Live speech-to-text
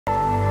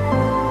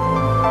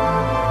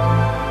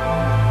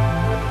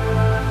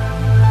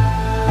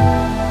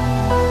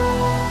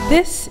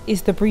This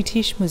is the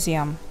British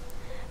Museum.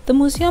 The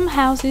museum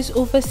houses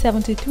over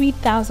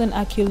 73,000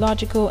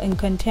 archaeological and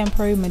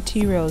contemporary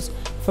materials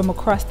from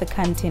across the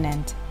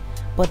continent.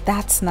 But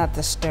that's not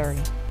the story.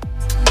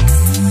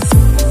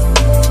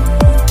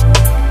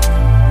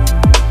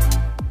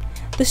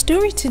 The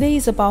story today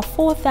is about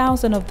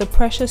 4,000 of the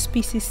precious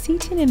species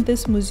sitting in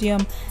this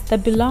museum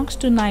that belongs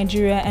to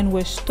Nigeria and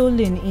were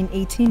stolen in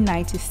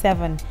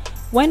 1897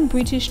 when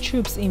British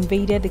troops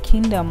invaded the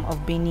Kingdom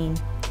of Benin.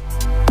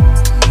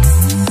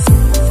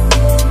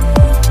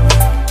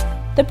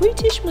 The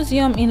British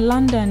Museum in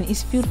London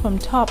is filled from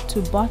top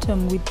to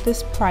bottom with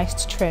these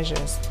prized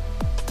treasures.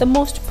 The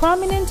most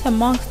prominent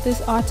amongst these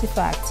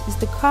artifacts is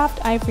the carved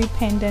ivory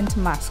pendant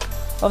mask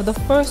of the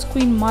first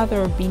Queen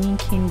Mother of Benin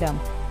Kingdom,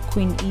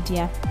 Queen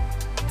Idia.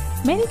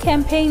 Many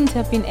campaigns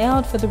have been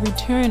held for the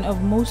return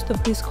of most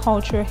of these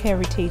cultural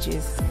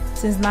heritages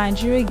since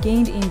Nigeria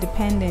gained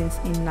independence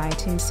in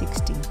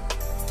 1960.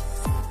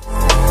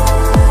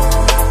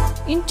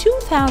 In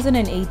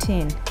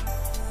 2018,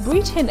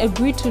 Britain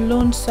agreed to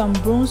loan some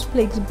bronze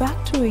plaques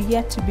back to a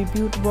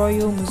yet-to-be-built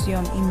royal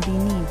museum in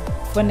Benin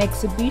for an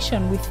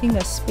exhibition within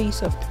a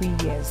space of 3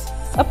 years.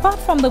 Apart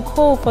from the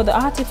call for the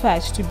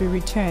artifacts to be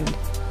returned,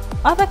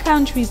 other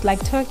countries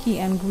like Turkey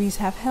and Greece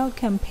have held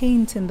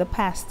campaigns in the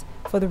past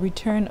for the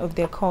return of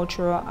their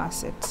cultural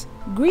assets.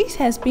 Greece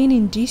has been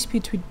in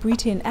dispute with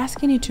Britain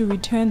asking it to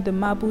return the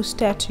marble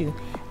statue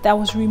that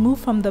was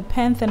removed from the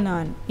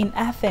Parthenon in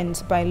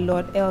Athens by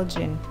Lord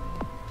Elgin.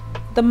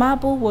 The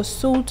marble was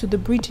sold to the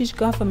British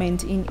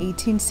government in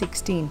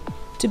 1816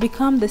 to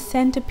become the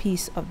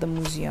centerpiece of the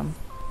museum.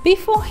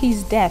 Before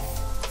his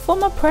death,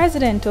 former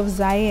president of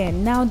Zaire,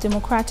 now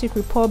Democratic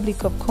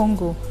Republic of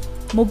Congo,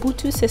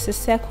 Mobutu Sese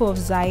Seko of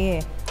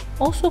Zaire,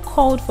 also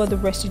called for the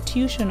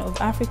restitution of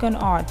African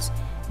arts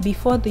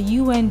before the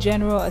UN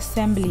General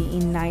Assembly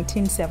in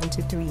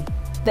 1973.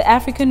 The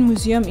African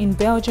Museum in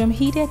Belgium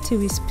heeded to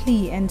his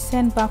plea and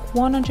sent back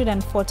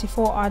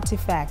 144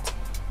 artifacts,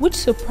 which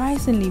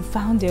surprisingly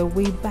found their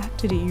way back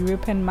to the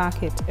European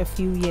market a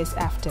few years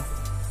after.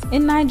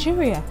 In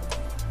Nigeria,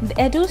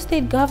 the Edo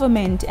State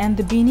government and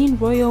the Benin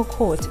Royal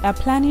Court are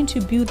planning to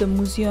build a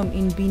museum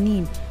in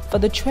Benin for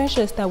the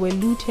treasures that were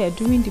looted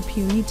during the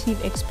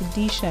punitive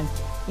expedition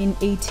in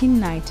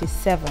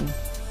 1897.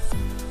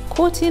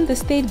 Quoting the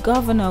state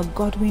governor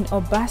Godwin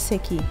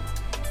Obaseki,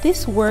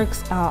 "These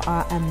works are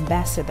our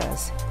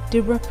ambassadors.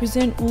 They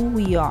represent who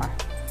we are."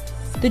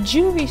 The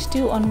jury is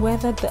still on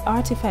whether the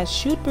artifacts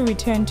should be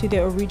returned to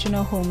their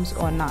original homes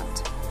or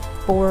not.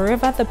 But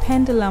wherever the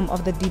pendulum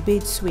of the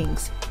debate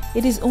swings,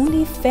 it is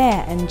only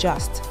fair and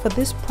just for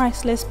these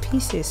priceless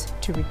pieces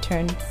to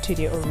return to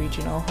their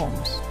original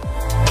homes.